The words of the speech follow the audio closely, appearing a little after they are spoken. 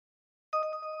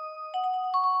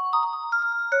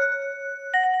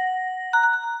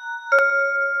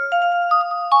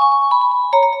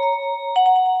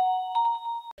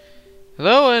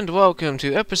Hello and welcome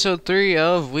to episode 3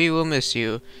 of We Will Miss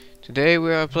You. Today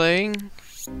we are playing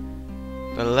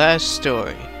The Last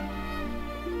Story.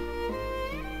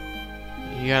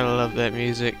 You gotta love that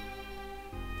music.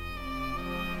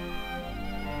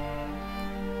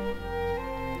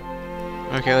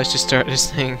 Okay, let's just start this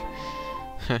thing.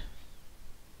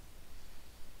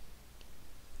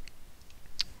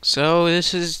 So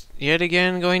this is yet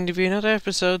again going to be another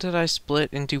episode that I split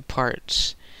into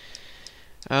parts.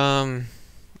 I'm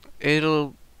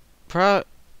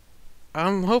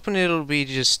hoping it'll be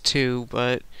just 2,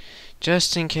 but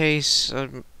just in case,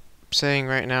 I'm saying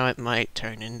right now it might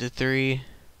turn into 3.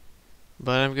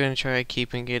 But I'm gonna try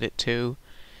keeping it at 2.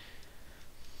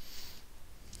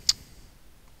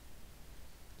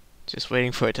 Just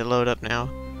waiting for it to load up now.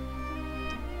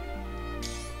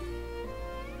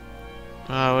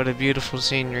 Oh, what a beautiful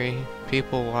scenery.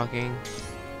 People walking.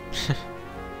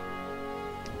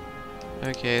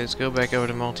 Okay, let's go back over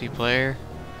to multiplayer.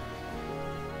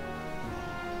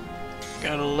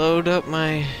 Gotta load up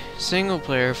my single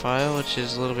player file, which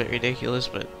is a little bit ridiculous,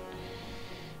 but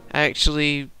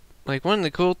actually, like, one of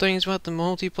the cool things about the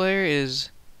multiplayer is,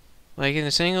 like, in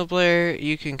the single player,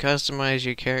 you can customize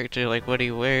your character, like what he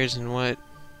wears and what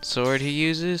sword he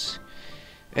uses.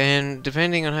 And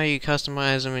depending on how you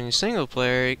customize them in your single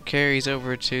player, it carries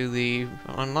over to the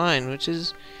online, which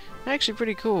is actually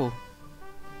pretty cool.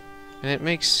 And it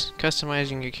makes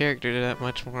customizing your character that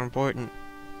much more important.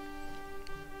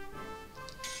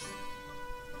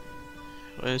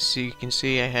 As you can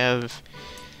see,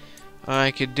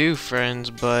 I could do friends,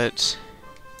 but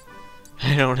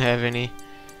I don't have any.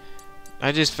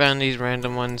 I just found these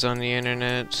random ones on the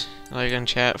internet, like on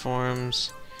chat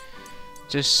forums.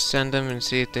 Just send them and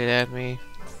see if they'd add me.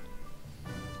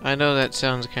 I know that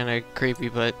sounds kinda creepy,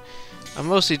 but I'm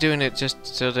mostly doing it just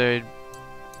so they'd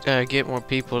get more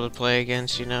people to play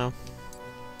against, you know.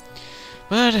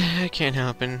 But it can't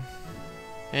happen.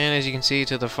 And as you can see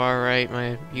to the far right,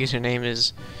 my username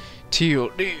is Teal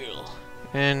Deal,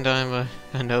 and I'm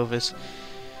a novice.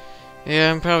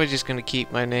 Yeah, I'm probably just gonna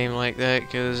keep my name like that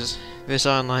because this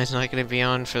online's not gonna be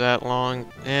on for that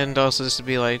long, and also this will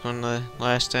be like one of the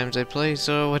last times I play.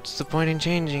 So what's the point in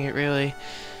changing it, really?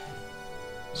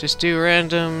 Just do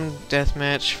random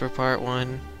deathmatch for part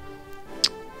 1.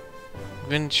 I'm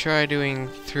gonna try doing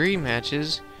 3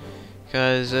 matches,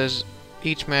 because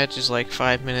each match is like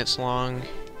 5 minutes long,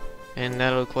 and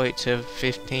that'll equate to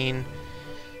 15.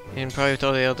 And probably with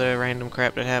all the other random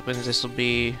crap that happens, this will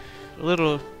be a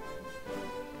little,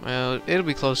 well, it'll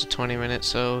be close to 20 minutes,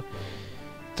 so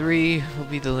 3 will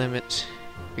be the limit,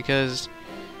 because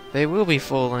they will be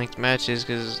full-length matches,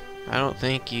 because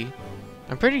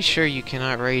I'm pretty sure you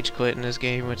cannot rage quit in this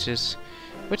game, which is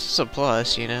a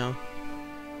plus, you know.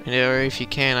 Or if you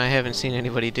can, I haven't seen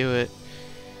anybody do it.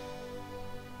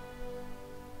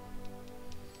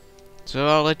 So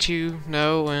I'll let you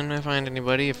know when I find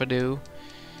anybody, if I do.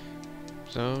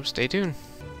 So stay tuned.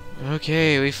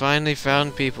 Okay, we finally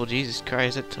found people. Jesus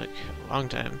Christ, that took a long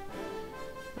time.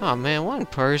 Oh man, 1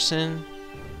 person.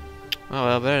 Oh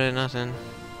well, better than nothing.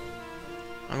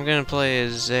 I'm gonna play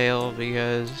as Zale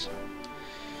because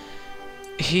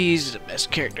he's the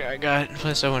best character I got.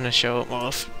 Plus I want to show him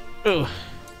off. Ugh.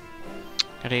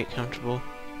 Gotta get comfortable.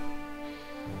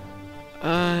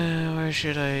 Where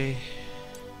should I?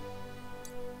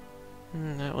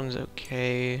 That one's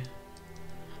okay.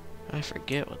 I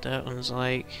forget what that one's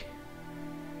like.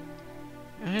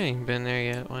 I ain't been there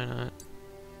yet, why not?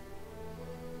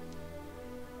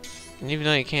 And even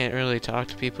though you can't really talk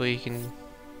to people, you can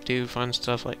do fun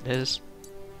stuff like this.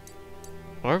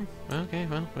 Or, okay,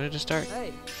 well, where to start?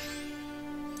 Hey.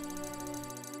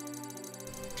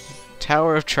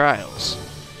 Tower of Trials.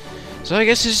 So I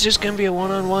guess it's just gonna be a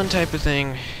one-on-one type of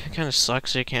thing. It kinda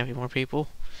sucks there can't be more people.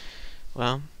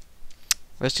 Well,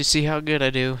 let's just see how good I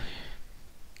do.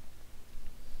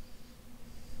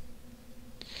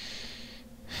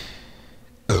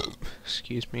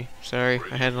 Excuse me. Sorry,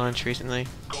 I had lunch recently.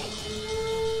 I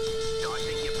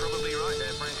think you're probably right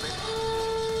there, Franklin.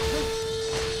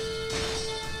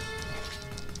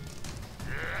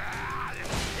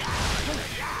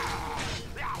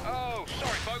 Oh,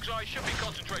 sorry folks, I should be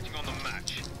concentrating on the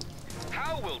match.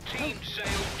 How will Team Sale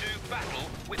do battle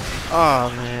with this? Oh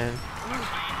man.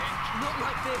 Not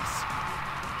like this.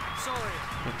 Sorry.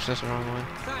 Oops, that's the wrong one.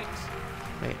 Thanks.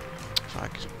 Wait.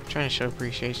 Fuck. I'm trying to show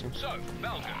appreciation. So,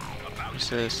 Belgium, about What's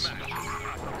this?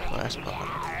 Glass bottle.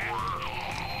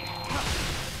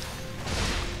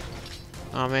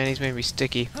 Oh man, he's made me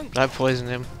sticky. I poisoned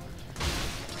him.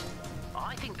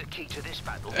 I think to this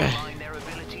battle rely on their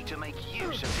ability to make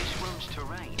use of this room's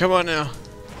terrain. Come on now.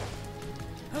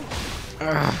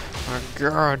 My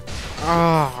God. Is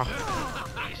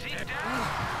it down?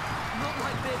 Not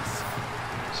like this.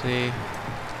 See.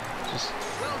 Just,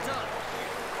 Well done.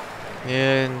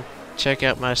 yeah, and check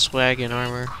out my swag and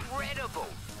armor. Incredible.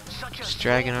 Such a It's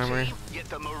dragon small armor. team, yet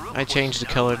the Maruk I changed the was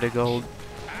no color to match. gold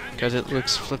because it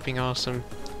looks flipping awesome.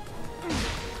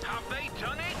 Have they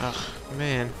done it? Ugh,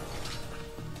 man.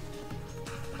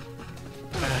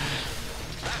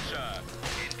 That's a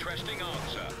interesting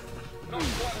answer. Not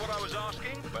quite what I was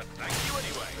asking, but thank you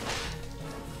anyway.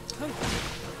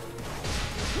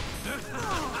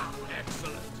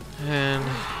 Excellent. And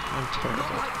I'm Not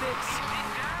terrible. like this.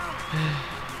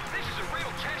 This is a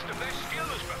real test of their skill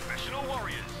as professional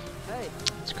warriors. Hey.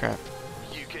 It's crap.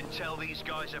 You can tell these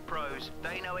guys are pros.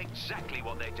 They know exactly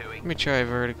what they're doing. Let me try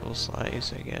vertical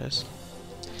slice, I guess.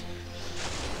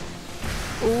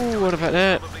 Ooh, what about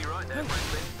that? Probably right there,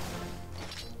 Franklin.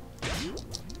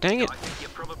 Dang it! I think you're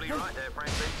probably right there,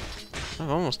 Franklin. I've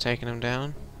almost taken him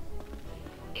down.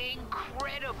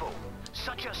 Incredible!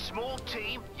 Such a small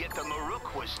team, yet the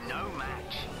Maruk was no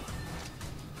match.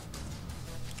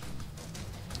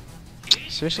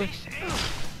 Is Seriously? this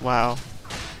it? Wow.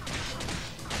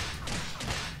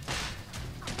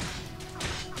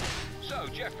 So,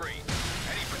 Jeffrey,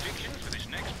 any predictions for this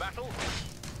next battle?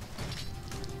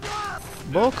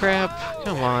 Bullcrap!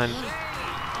 Come on.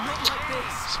 Not like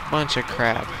this. It's a bunch of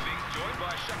crap. We're being joined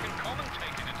by a second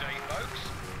commentator today, folks.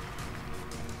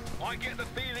 I get the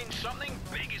feeling something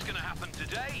big is going to happen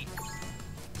today.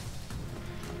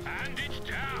 And it's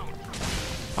down.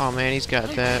 Oh man, he's got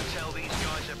that. Tell these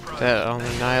guys are pros. That They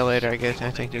know Annihilator, I exactly guess. I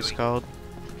what think they're it's doing. called.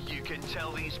 You can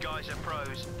tell these guys are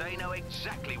pros. They know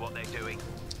exactly what they're doing.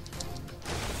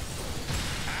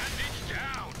 And it's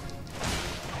down.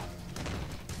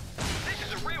 This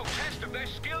is a real test of their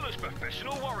skill as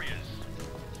professional warriors.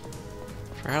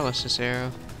 Paralysis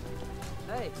arrow.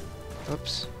 Hey.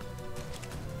 Oops.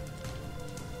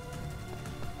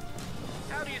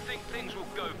 How do you think things will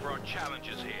go for our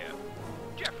challengers here?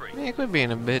 Jeffrey? Man, quit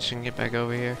being a bitch and get back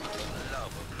over here.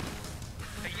 Love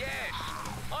 'em. Yes,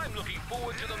 I'm looking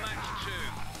forward to the match too.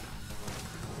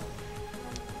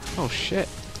 Oh shit.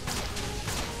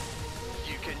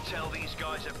 You can tell these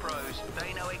guys are pros.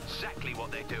 They know exactly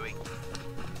what they're doing.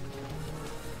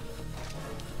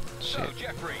 So, Shit.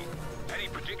 Jeffrey, any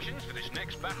predictions for this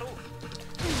next battle?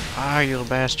 Ah, you little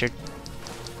bastard.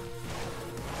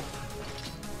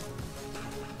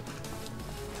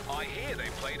 I hear they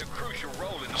played a crucial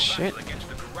role in the Shit. battle against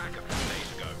the Karak a few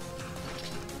days ago.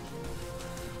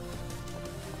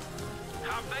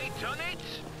 Have they done it?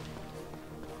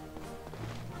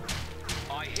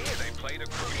 I hear they played a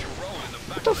crucial role in the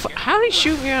What battle the fu- against How did he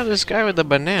shoot me out of the sky with a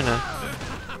banana?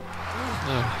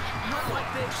 Oh, Not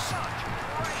like this.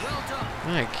 Well done.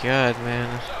 my god,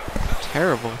 man.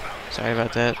 Terrible. Sorry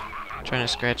about that. Trying to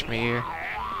scratch my ear.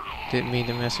 Didn't mean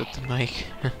to mess with the mic.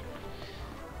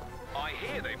 I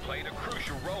hear they played a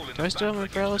crucial role in Do I still have my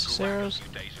against paralysis the Karak a arrows?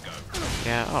 few days ago.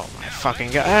 Yeah, oh my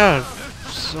fucking god. Oh,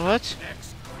 so what?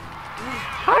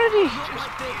 How did he? Not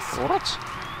like this. What?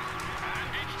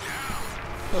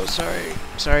 Oh, sorry.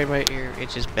 Sorry, my ear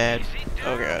itches bad.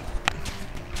 Oh god.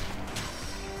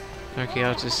 Okay,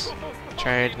 I'll just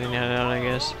try it and out, I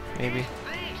guess. Maybe.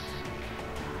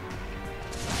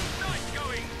 Nice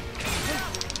going.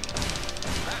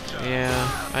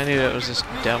 Yeah, I knew that was just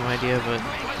a dumb idea, but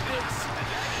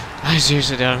I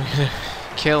seriously doubt I'm gonna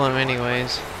kill him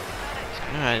anyways.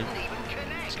 God,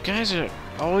 these guys are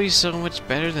always so much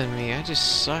better than me. I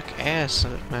just suck ass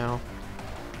somehow.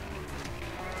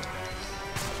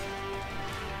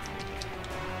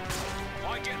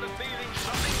 I get the feeling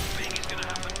something big is gonna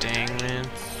happen. Dang, man.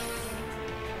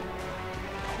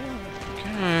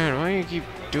 God, why do you keep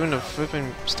doing the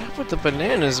flipping... Stop with the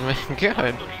bananas, man.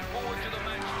 God. Looking forward to the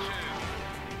match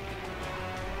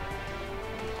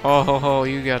too. Oh, ho, ho,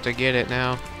 you got to get it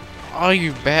now. Oh,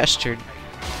 you bastard.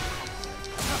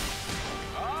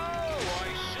 Oh,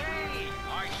 I see.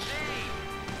 I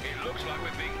see. It looks like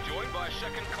we're being joined by a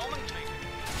second commentator.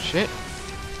 Shit.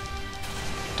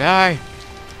 Die.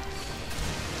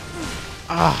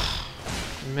 Ah,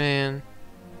 man.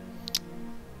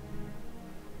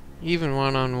 Even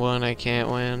one-on-one, I can't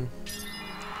win.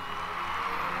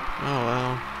 Oh,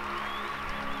 well.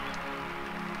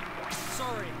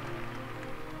 Sorry.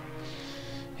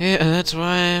 Yeah, that's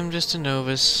why I'm just a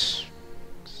novice.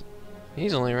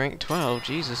 He's only ranked 12,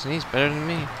 Jesus, and he's better than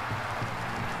me.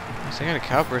 At least I got a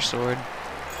copper sword.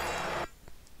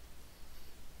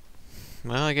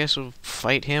 Well, I guess we'll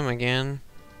fight him again.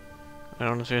 I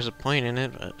don't know if there's a point in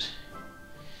it, but...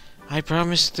 I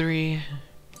promised 3.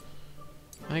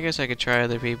 I guess I could try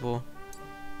other people.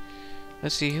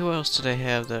 Let's see, who else did I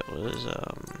have that was,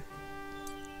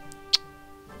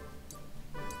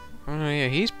 oh yeah,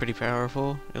 he's pretty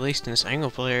powerful. At least in single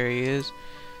player he is.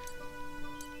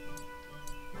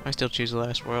 I still choose the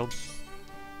Last World.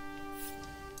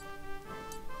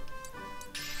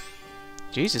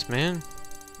 Jesus, man.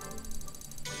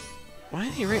 Why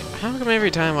did he how come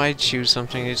every time I choose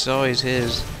something, it's always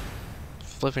his?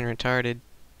 Flipping retarded.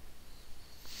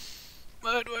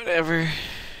 But whatever.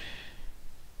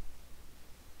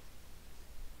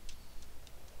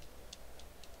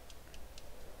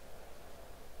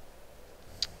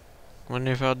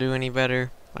 Wonder if I'll do any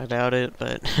better. I doubt it,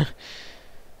 but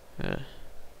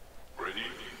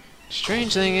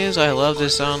strange thing is, I love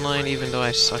this online even though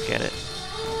I suck at it.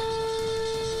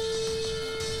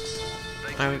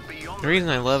 The reason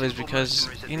I love it is because,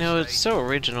 you know, it's so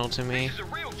original to me.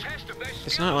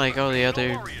 It's not like all the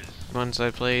other ones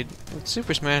I played.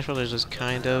 Super Smash Bros. Was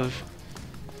kind of,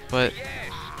 but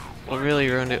what really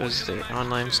ruined it was the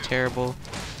online's terrible.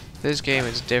 This game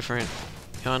is different.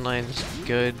 The online's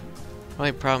good. The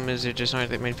only problem is there just aren't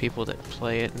that many people that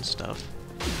play it and stuff.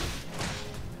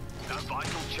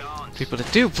 People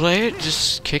that do play it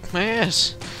just kick my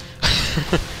ass.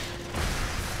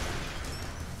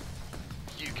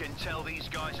 You can tell these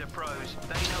guys are pros.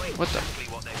 They know What the? exactly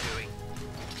what they're doing.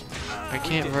 I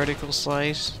can't vertical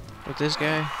slice with this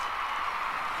guy.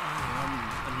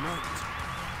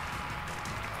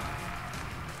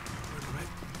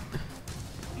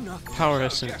 Power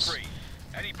essence.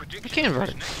 I can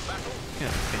vertical.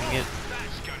 Yeah, dang it.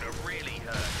 That's gonna really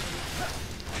hurt.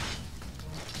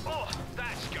 Oh,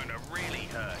 that's gonna really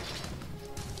hurt.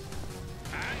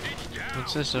 And it's down.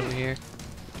 What's this over here?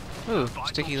 Ooh,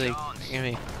 sticky leak.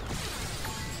 Gimme.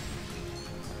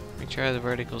 Let me try the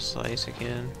vertical slice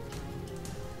again.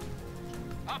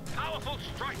 A powerful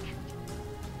strike.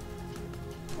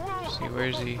 See,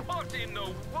 where's he? What in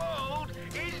the world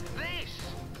is this?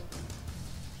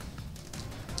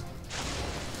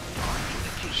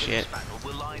 Shit. This battle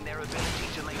will lie in their ability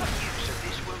to make use of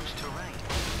this room's terrain.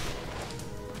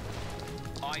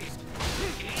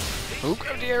 Oh,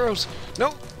 grab the arrows!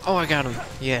 No! Oh, I got him.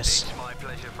 Yes. It's my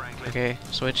pleasure, Franklin. Okay,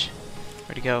 switch.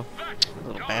 Where'd he go?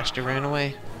 Little bastard ran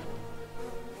away.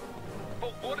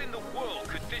 But what in the world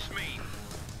could this mean?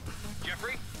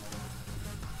 Jeffrey?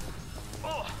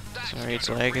 Oh, that's Sorry, it's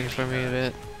gonna lagging really for me a hurt.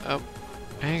 bit. Oh,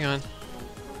 hang on. Is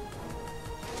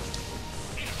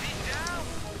it down?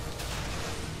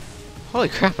 Holy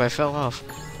crap, I fell off.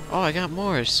 Oh, I got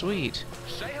more. Sweet.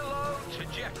 Say hello to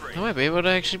Jeffrey. I might be able to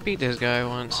actually beat this guy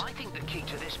once. I think the key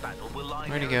to this battle will lie in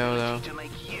Where'd he their go, ability though? to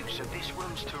make use of this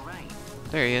room's terrain.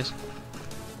 There he is.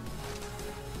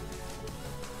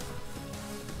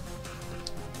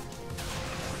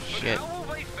 Shit. But how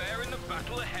will they fare in the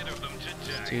battle ahead of them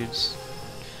today? Dudes.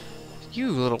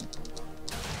 You little...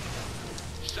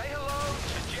 Say hello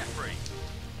to Jeffrey.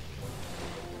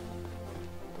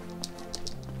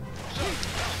 So,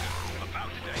 about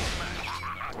today's match.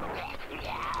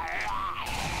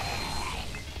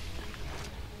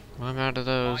 Well, I'm out of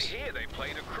I those. hear they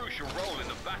played a crucial role in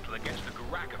the battle against the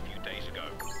Garak a few days ago.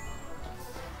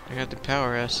 I got the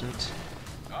power essence.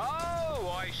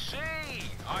 Oh, I see.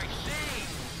 I see.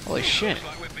 Holy shit. Looks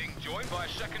like we're being joined by a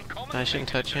second commentator I shouldn't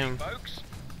touch today, him. folks.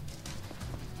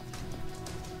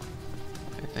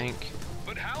 I think.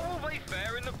 But how will they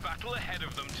fare in the battle ahead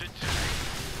of them today?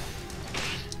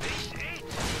 Is this it?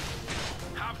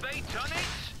 Have they done it?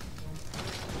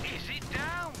 Is it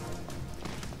down?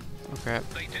 Oh crap.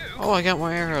 They do. Oh, I got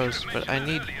more arrows, but I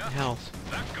need health.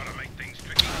 That's gotta make things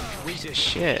tricky.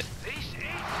 Shit. Is this it?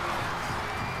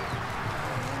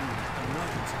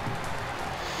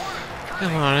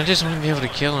 Come on, I just want to be able to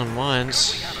kill him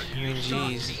once. We have a I mean, new star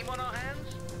jeez. team on our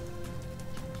hands?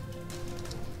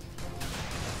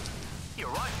 You're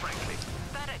right, Franklin.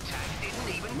 That attack didn't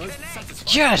even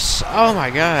connect. Yes! Oh my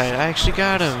god, I actually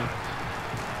got him.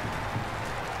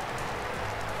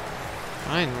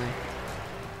 Finally.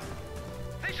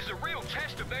 This is a real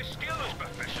test of their skill as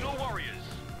professional warriors.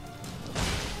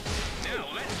 Now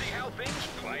let's see how things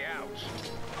play out.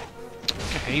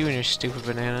 God, you and your stupid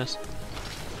bananas.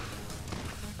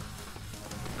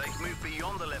 They've moved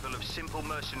beyond the level of simple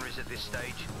mercenaries at this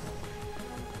stage.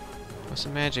 What's the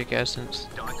magic essence?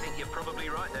 I think you're probably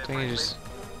right there, I think it Franklin. just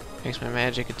makes my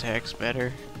magic attacks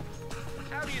better.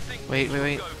 How do you think Wait, things will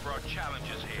wait. go for our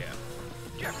challengers here?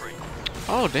 Jeffrey.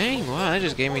 Oh dang, wow, that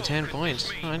just gave me 10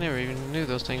 points. Oh, I never even knew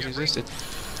those things existed.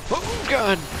 Oh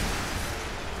god!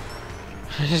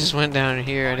 I just went down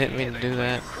here, I didn't mean to do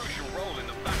that. Crucial role in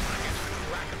the battle against the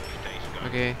Garak a few days ago.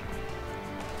 Okay.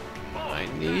 I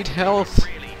need health.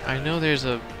 I know there's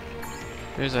a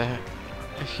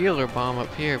healer bomb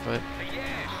up here, but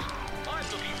Yes, I'm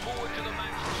looking forward to the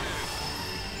match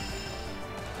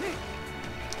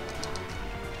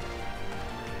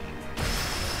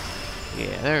too.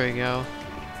 yeah, there we go.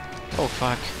 Oh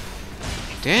fuck.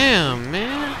 Damn,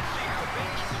 man.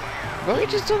 Bro, he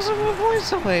just took some of my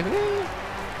points away, man.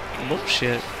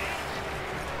 Bullshit.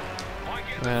 I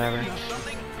get the Whatever. feeling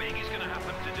something big is going to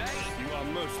happen today. You are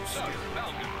most so,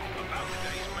 Falcon, about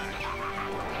today's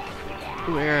match.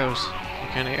 Ooh, arrows. What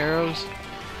kind of arrows?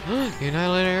 You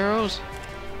annihilate arrows?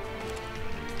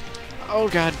 Oh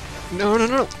god. No, no,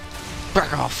 no.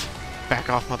 Back off. Back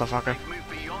off, motherfucker. Move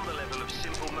beyond the level of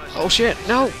simple mercy. Oh shit,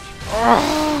 no.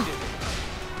 Oh.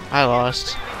 I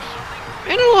lost.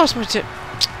 And I lost my tip.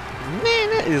 Man,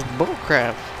 that is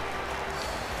bullcrap.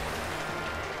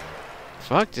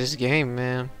 Fuck this game,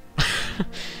 man.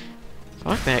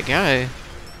 Fuck that guy.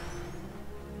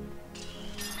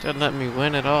 Doesn't let me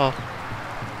win at all.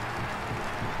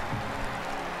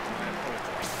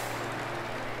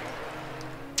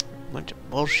 Bunch of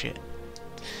bullshit.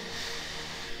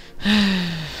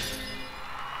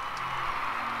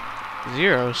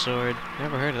 Zero sword.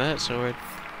 Never heard of that sword.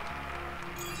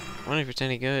 Wonder if it's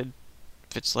any good.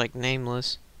 If it's like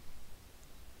nameless.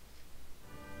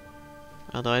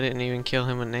 Although I didn't even kill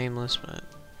him with nameless, but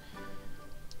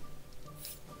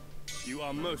You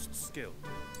are most skilled.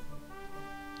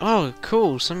 oh,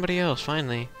 cool! Somebody else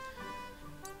finally.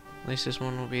 At least this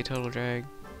one will be a total drag.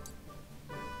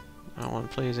 I don't want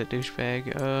to play as a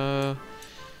douchebag.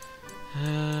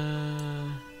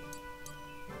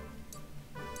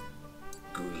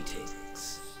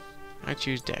 Greetings. I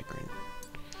choose Dagrin.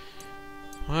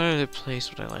 What other place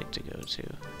would I like to go to?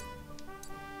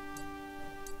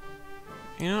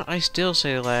 You know, I still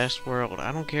say the Last World.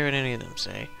 I don't care what any of them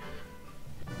say.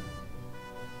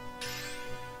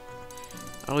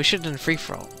 Oh, we should have done free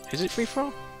for all. Is it free for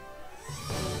all?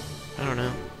 I don't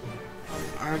know.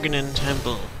 Argonin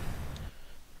Temple.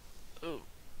 Oh.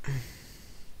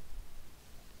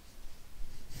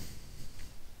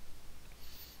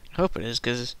 Hope it is,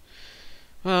 because,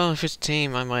 well, if it's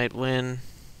team, I might win.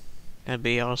 That'd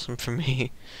be awesome for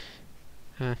me.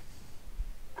 Huh.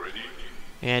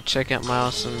 Yeah, check out my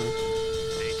awesome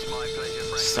It's my pleasure,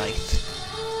 friend.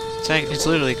 site. It's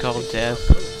literally called Death.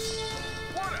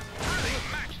 What a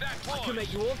brilliant match that was. I can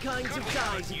make you all kinds of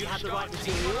guys if you have the right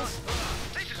materials.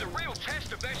 This is a real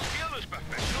test of their skill as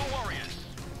professional warriors.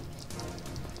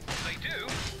 They do.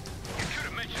 You should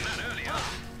have mentioned that earlier.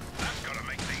 That's got to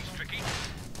make things tricky.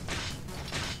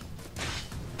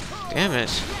 Damn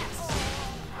it.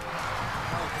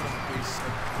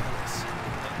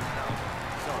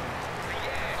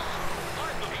 Yes,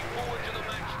 I'm looking forward to the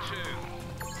match too.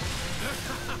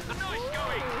 Nice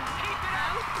going. Keep it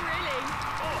up. Thrilling.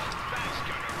 Oh, that's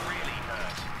gonna really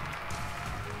hurt.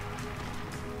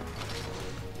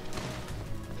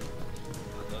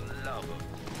 For the love of...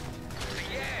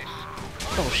 Yes.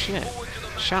 Oh shit.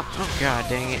 Shot. Oh god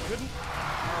dang it.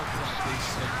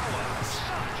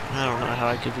 I don't know how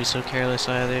I could be so careless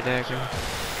either, Dagger.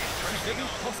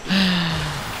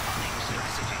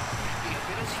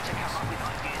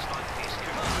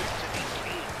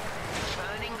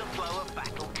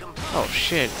 Oh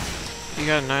shit. You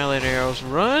got annihilator arrows.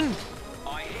 Run!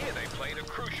 I hear they played a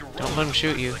crucial role. Don't let him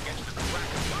shoot you.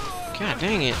 God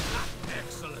dang it.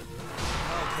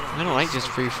 I don't like this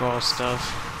free for all stuff.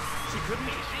 She couldn't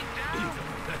even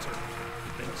better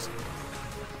things.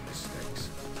 Mistakes.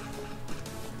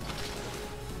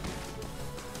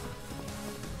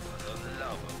 The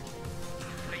love of...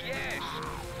 Yes,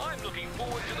 I'm looking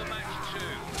forward to the match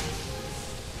too.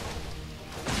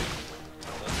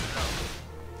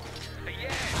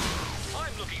 Yes,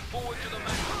 I'm looking forward to the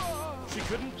match. She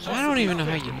couldn't. I don't even know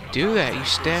how you do that. You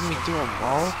stab me through a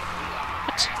wall?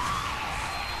 What?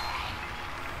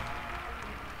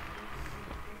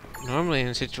 Normally in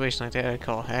a situation like that I'd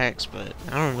call hacks, but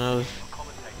I don't know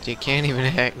if you can't even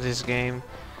hack this game.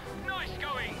 Nice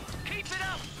going. Keep it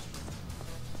up.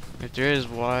 If there is,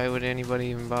 why would anybody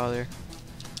even bother?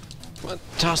 What?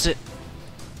 Toss it!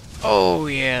 Oh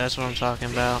yeah, that's what I'm talking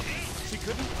about. She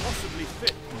couldn't possibly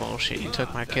fit. Bullshit, you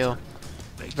took my kill.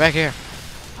 Get back here.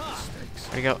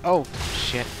 There you go. Oh,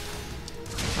 shit.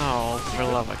 Oh, for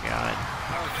the love of God.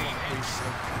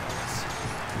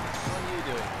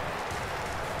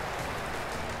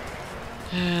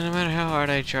 No matter how hard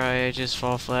I try, I just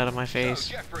fall flat on my face.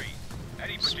 So, Jeffrey,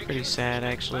 any It's pretty predictions sad, for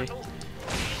this actually. battle?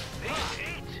 This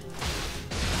it?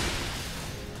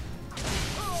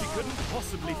 She couldn't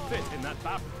possibly fit in that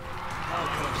battle.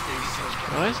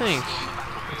 Well, I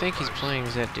think he's playing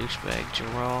as that douchebag,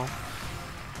 Gerald.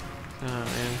 Oh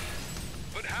man.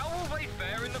 But how will they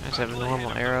fare in the I just have a battle normal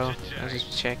ahead of arrow. them I was today?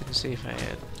 just checking to see if I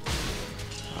had.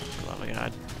 Oh, for the love of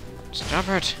God. Stop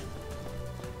it!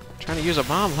 I'm trying to use a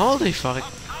bomb. Holy fuck! A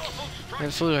powerful strike.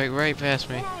 It flew like right past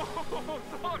me.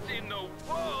 What in the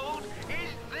world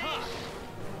is this?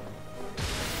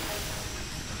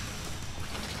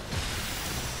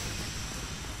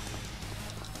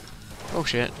 Oh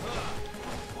shit.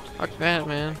 Fuck that,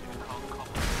 man.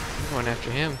 I'm going after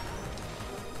him.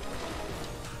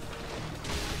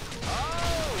 Oh,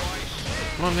 I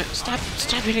see. Come on, man. Stop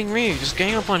hitting me. Just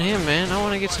gang up on him, man. I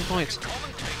want to get some points.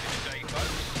 Commentator today,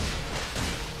 folks.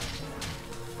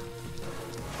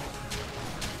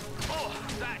 Oh,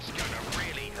 that's gonna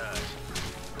really hurt.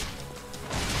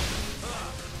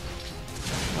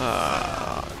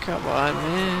 Come on,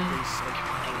 man.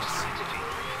 Strategy.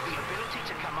 The ability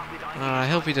to come up with I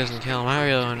hope he doesn't kill him. I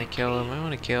really want to kill him. I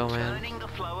want to kill him, man. turning the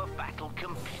flow of battle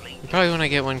completely. Probably when I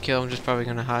get one kill, I'm just probably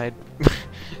gonna hide.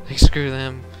 Like, screw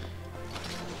them.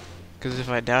 Because if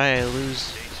I die, I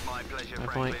lose It's my pleasure, my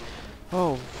Franklin. point.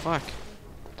 Oh, fuck.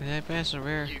 Did I pass a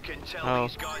rare? You can tell Oh.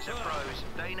 these guys are pros.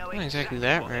 They know Not exactly exactly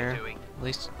that what they're rare. doing. At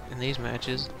least in these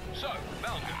matches. So,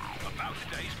 Malcolm, about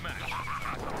today's match.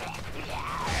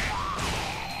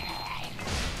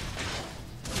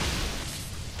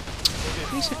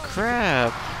 Piece of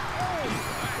crap.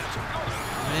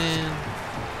 Man.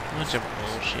 Bunch of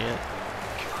bullshit.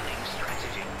 Cunning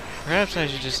strategy. Perhaps I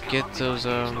should just get those,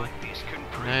 Like this can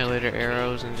prove Annihilator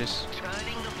arrows and just...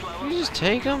 turning the flow You of just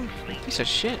take them? Piece of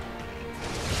shit.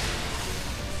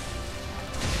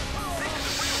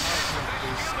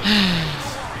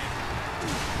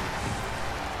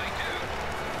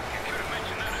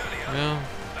 Well,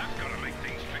 That's gonna make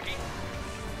things tricky.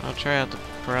 I'll try out the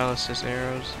paralysis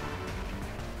arrows.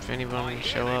 If anyone can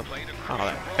show up. Oh,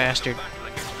 that bastard.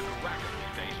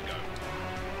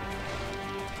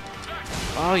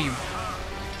 Oh, you...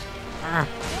 Ah.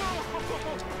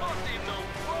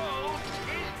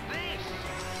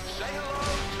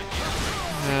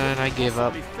 And I give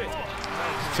up.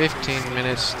 15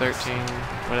 minutes, 13,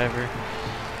 whatever.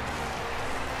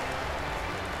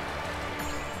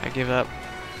 I give up.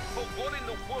 But what in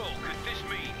the world could this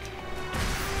mean?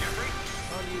 Jeffrey?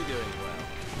 Are you doing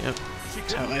well? Yep. She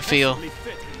That's how couldn't I feel. possibly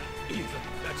fit in that. Even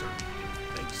better.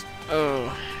 Thanks.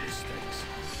 Oh. Mistakes.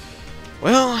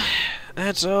 Well,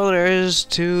 that's all there is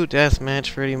to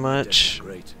deathmatch, pretty much.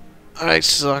 Great. I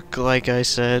suck, like I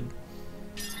said.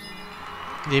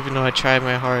 Even though I tried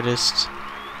my hardest.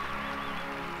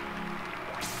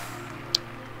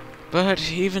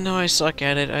 But even though I suck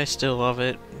at it, I still love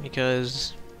it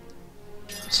because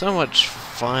it's so much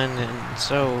fun and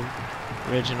so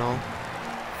original.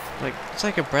 Like, it's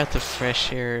like a breath of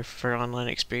fresh air for online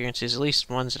experiences, at least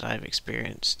ones that I've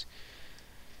experienced.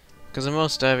 Because the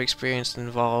most I've experienced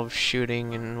involve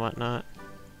shooting and whatnot.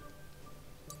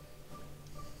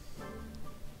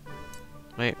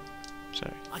 Wait,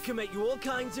 sorry. I can make you all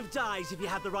kinds of dyes if you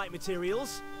have the right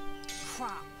materials.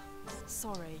 Crap.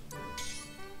 Sorry.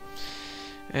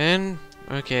 And,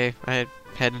 okay, I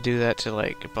had to do that to,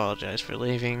 like, apologize for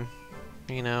leaving,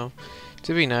 you know,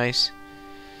 to be nice.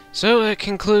 So that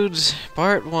concludes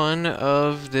part 1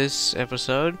 of this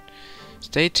episode.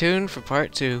 Stay tuned for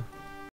part 2.